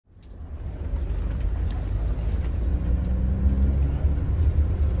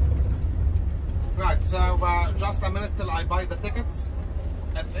just a minute till I buy the tickets.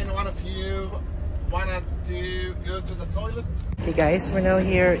 If any one of you wanted to go to the toilet. Okay guys, we're now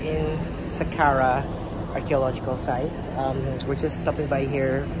here in Saqqara archaeological site. We're just stopping by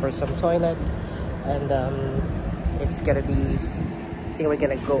here for some toilet, and it's gonna be, I think we're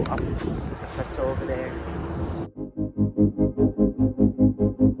gonna go up the plateau over there.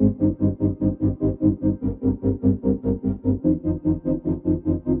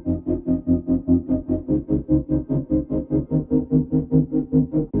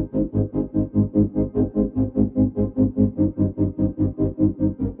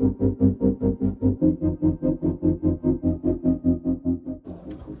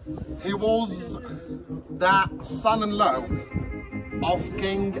 He was the son-in-law of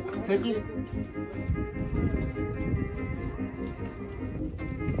King Teti.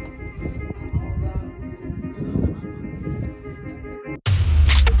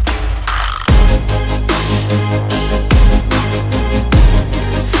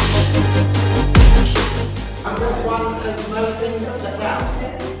 And this one is melting the cow.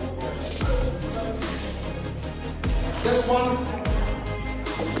 This one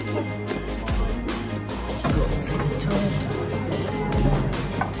Go inside the toilet.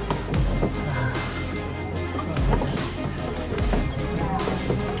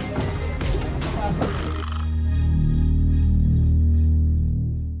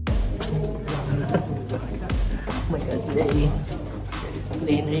 Oh my god, Lane.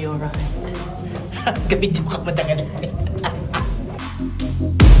 Lane, are you alright? Gamit yung kapatagal natin.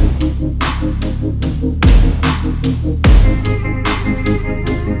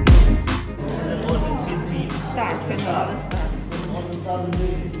 Start, when you want to start.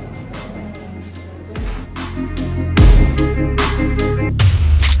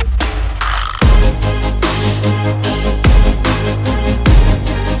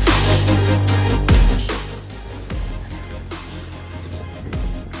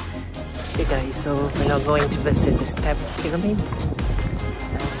 Okay guys, so we're now going to visit the step pyramid.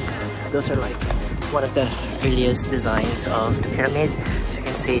 And those are like one of the earliest designs of the pyramid. So you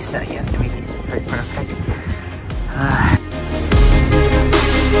can see it's not yet really very perfect.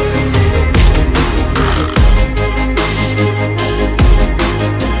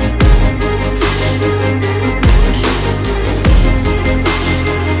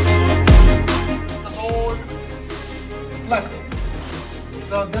 the whole select.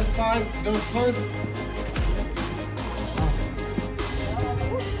 So this side goes first.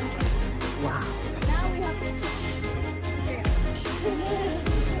 Wow. Now we have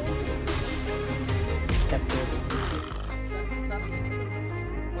Step pyramid.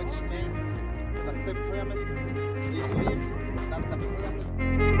 Which name the step pyramid. They believe that the pyramid.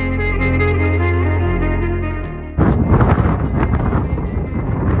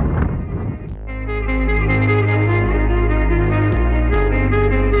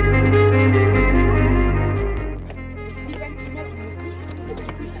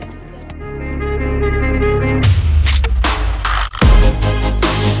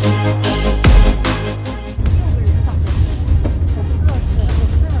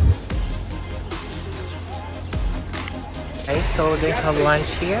 Okay, so they have lunch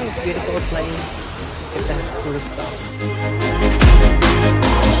here. It's a beautiful place. Look at the cool stuff.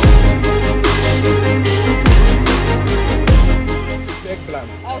 Eggplant.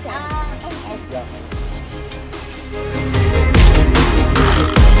 okay. Yeah.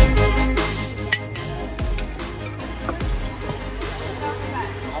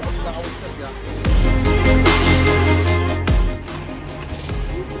 I will sit, yeah.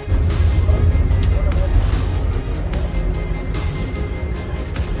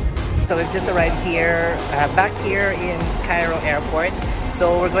 So we've just arrived here, back here in Cairo airport.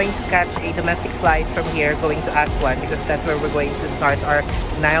 So we're going to catch a domestic flight from here going to Aswan, because that's where we're going to start our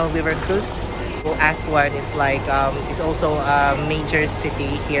Nile River cruise. So Aswan is like is also a major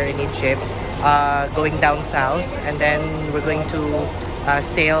city here in Egypt, going down south, and then we're going to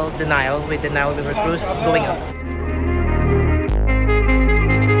sail the Nile with the Nile River cruise going up.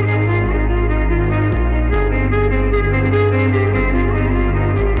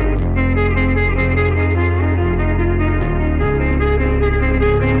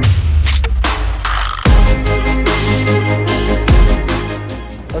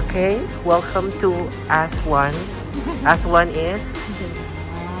 Okay, welcome to Aswan. Aswan is?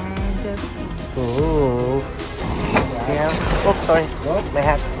 Oh. Yeah. Oh, sorry. My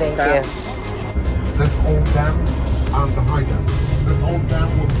hat. Thank you. This old dam and the high dam. This old dam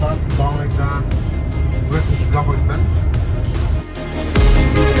was built by the British government.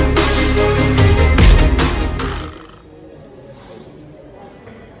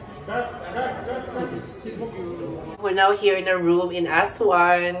 We're now here in a room in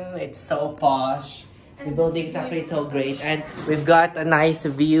Aswan. It's so posh. The building is actually so great. And we've got a nice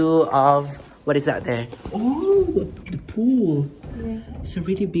view of... What is that there? Oh, the pool. Yeah. It's a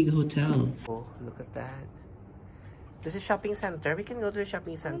really big hotel. Oh, look at that. This is shopping center. We can go to the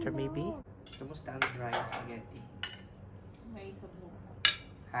shopping center maybe. Kumusta ang dry spaghetti? May sabong.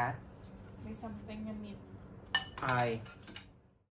 Ha? May something na meat. Ay.